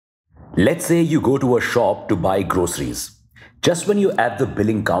Let's say you go to a shop to buy groceries. Just when you're at the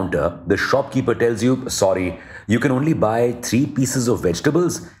billing counter, the shopkeeper tells you, sorry, you can only buy 3 pieces of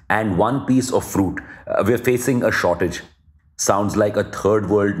vegetables and 1 piece of fruit. We're facing a shortage. Sounds like a third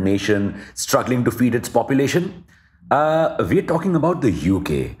world nation struggling to feed its population. We're talking about the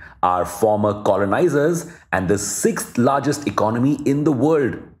UK, our former colonizers, and the sixth largest economy in the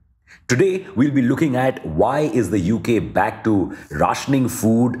world. Today, we'll be looking at why is the UK back to rationing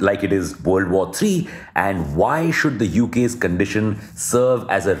food like it is World War III, and why should the UK's condition serve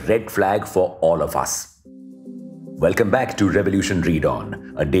as a red flag for all of us. Welcome back to Revolution Read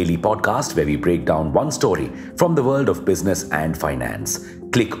On, a daily podcast where we break down one story from the world of business and finance.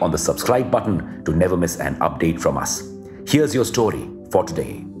 Click on the subscribe button to never miss an update from us. Here's your story for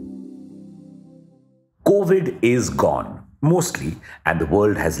today. COVID is gone. Mostly, and the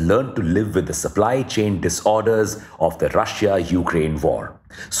world has learned to live with the supply chain disorders of the Russia-Ukraine war.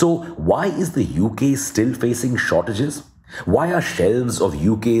 So, why is the UK still facing shortages? Why are shelves of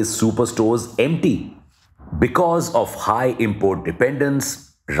UK's superstores empty? Because of high import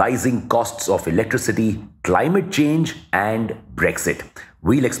dependence, rising costs of electricity, climate change, and Brexit.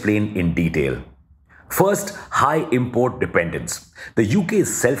 We'll explain in detail. First, high import dependence. The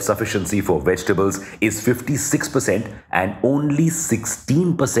UK's self-sufficiency for vegetables is 56% and only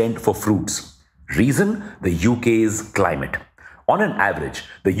 16% for fruits. Reason? The UK's climate. On an average,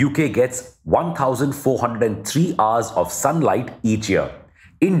 the UK gets 1,403 hours of sunlight each year.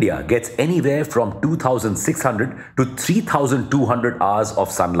 India gets anywhere from 2,600 to 3,200 hours of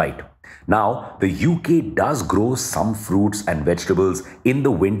sunlight. Now, the UK does grow some fruits and vegetables in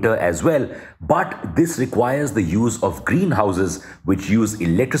the winter as well, but this requires the use of greenhouses which use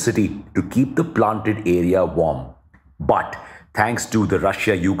electricity to keep the planted area warm. But thanks to the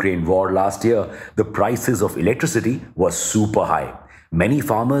Russia-Ukraine war last year, the prices of electricity were super high. Many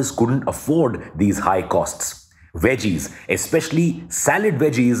farmers couldn't afford these high costs. Veggies, especially salad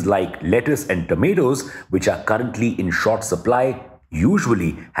veggies like lettuce and tomatoes, which are currently in short supply,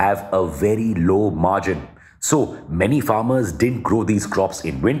 usually have a very low margin. So many farmers didn't grow these crops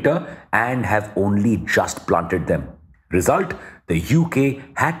in winter and have only just planted them. Result, the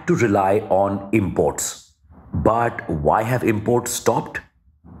UK had to rely on imports. But why have imports stopped?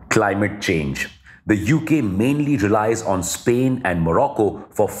 Climate change. The UK mainly relies on Spain and Morocco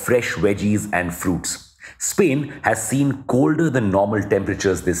for fresh veggies and fruits. Spain has seen colder than normal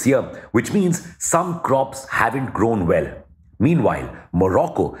temperatures this year, which means some crops haven't grown well. Meanwhile,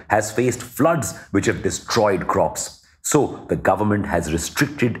 Morocco has faced floods which have destroyed crops. So the government has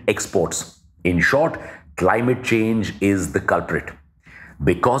restricted exports. In short, climate change is the culprit.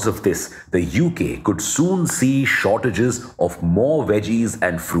 Because of this, the UK could soon see shortages of more veggies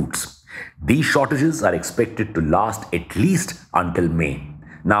and fruits. These shortages are expected to last at least until May.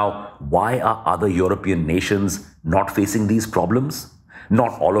 Now, why are other European nations not facing these problems?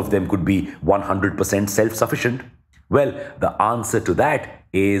 Not all of them could be 100% self-sufficient. Well, the answer to that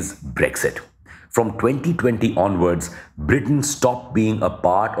is Brexit. From 2020 onwards, Britain stopped being a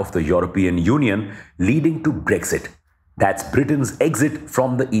part of the European Union, leading to Brexit. That's Britain's exit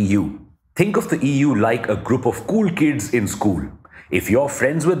from the EU. Think of the EU like a group of cool kids in school. If you're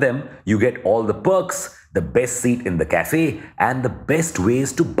friends with them, you get all the perks, the best seat in the cafe, and the best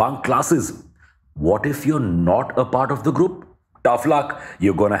ways to bunk classes. What if you're not a part of the group? Tough luck,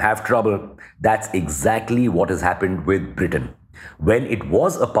 you're gonna have trouble. That's exactly what has happened with Britain. When it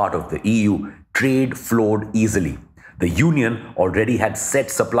was a part of the EU, trade flowed easily. The Union already had set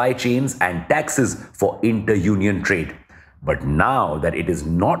supply chains and taxes for inter-union trade. But now that it is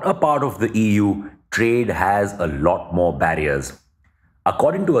not a part of the EU, trade has a lot more barriers.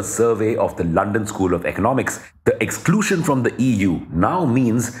 According to a survey of the London School of Economics, the exclusion from the EU now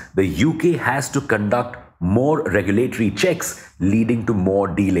means the UK has to conduct more regulatory checks, leading to more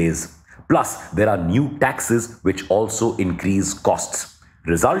delays. Plus, there are new taxes which also increase costs.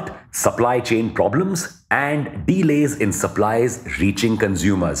 Result, supply chain problems and delays in supplies reaching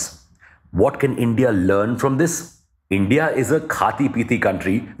consumers. What can India learn from this? India is a khati-piti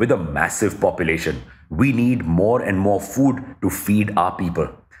country with a massive population. We need more and more food to feed our people.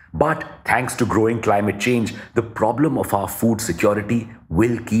 But thanks to growing climate change, the problem of our food security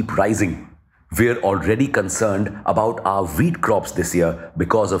will keep rising. We're already concerned about our wheat crops this year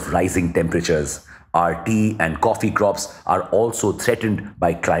because of rising temperatures. Our tea and coffee crops are also threatened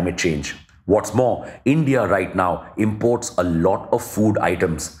by climate change. What's more, India right now imports a lot of food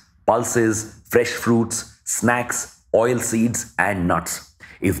items: pulses, fresh fruits, snacks, oil seeds, and nuts.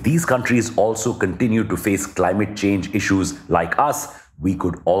 If these countries also continue to face climate change issues like us, we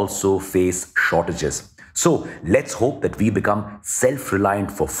could also face shortages. So let's hope that we become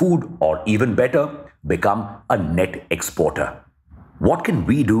self-reliant for food, or even better, become a net exporter. What can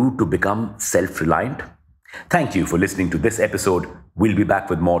we do to become self-reliant? Thank you for listening to this episode. We'll be back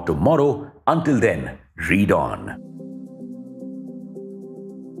with more tomorrow. Until then, read on.